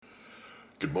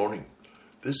Good morning.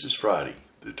 This is Friday,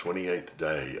 the 28th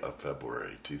day of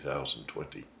February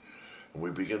 2020, and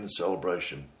we begin the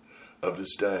celebration of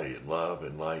this day in love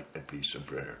and light and peace and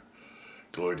prayer.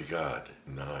 Glory to God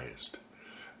in the highest.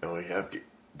 And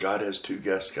God has two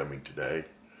guests coming today,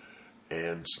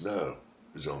 and snow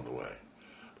is on the way.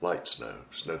 Light snow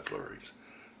flurries.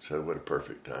 So what a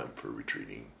perfect time for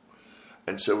retreating.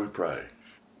 And so we pray.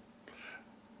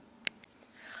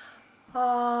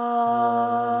 Amen.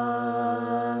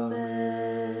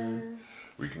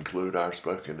 We conclude our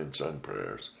spoken and sung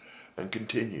prayers and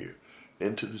continue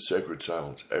into the sacred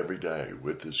silence every day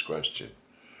with this question.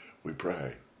 We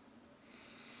pray,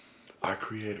 our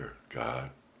Creator, God,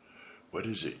 what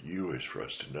is it you wish for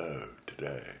us to know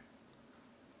today?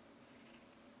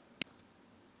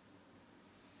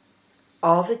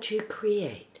 All that you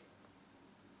create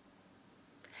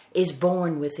is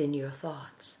born within your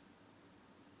thoughts.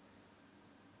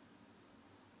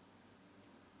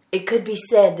 It could be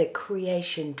said that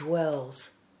creation dwells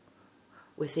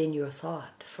within your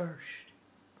thought first.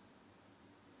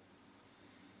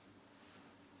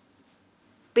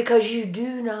 Because you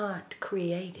do not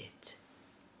create it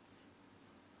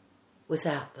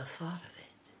without the thought of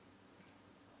it.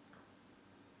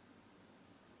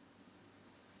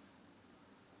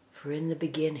 For in the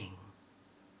beginning,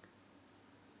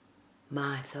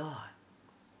 my thought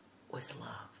was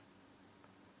love.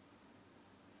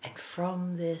 And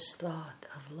from this thought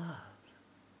of love,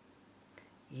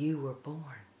 you were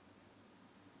born.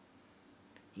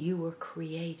 You were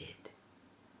created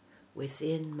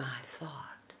within my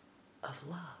thought of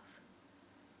love.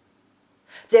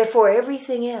 Therefore,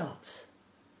 everything else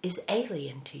is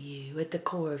alien to you at the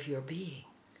core of your being,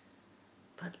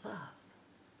 but love.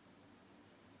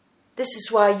 This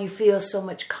is why you feel so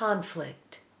much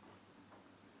conflict,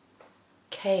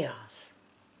 chaos,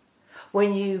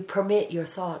 when you permit your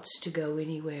thoughts to go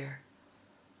anywhere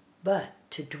but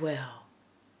to dwell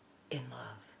in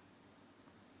love.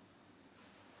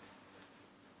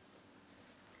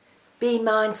 Be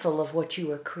mindful of what you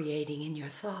are creating in your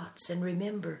thoughts, and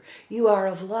remember, you are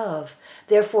of love.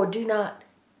 Therefore, do not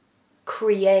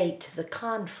create the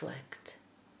conflict.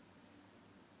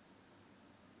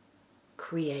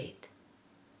 Create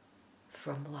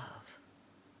from love.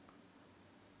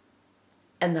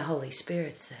 And the Holy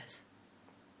Spirit says,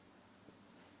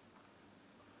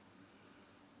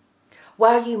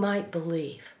 while you might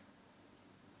believe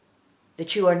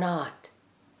that you are not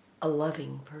a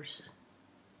loving person,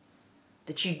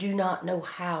 that you do not know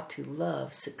how to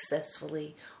love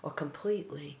successfully or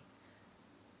completely,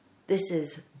 this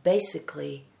is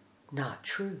basically not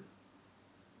true.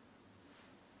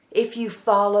 If you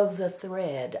follow the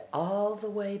thread all the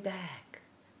way back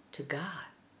to God,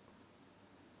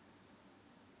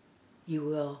 you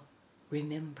will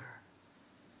remember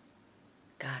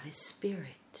God is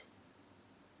spirit.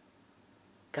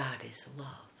 God is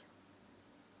love.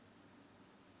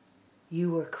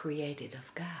 You were created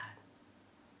of God.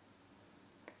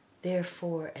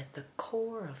 Therefore, at the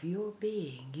core of your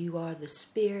being, you are the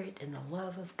spirit and the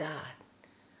love of God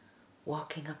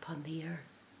walking upon the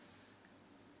earth.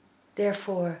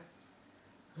 Therefore,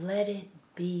 let it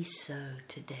be so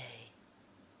today.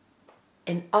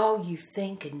 And all you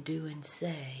think and do and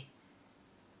say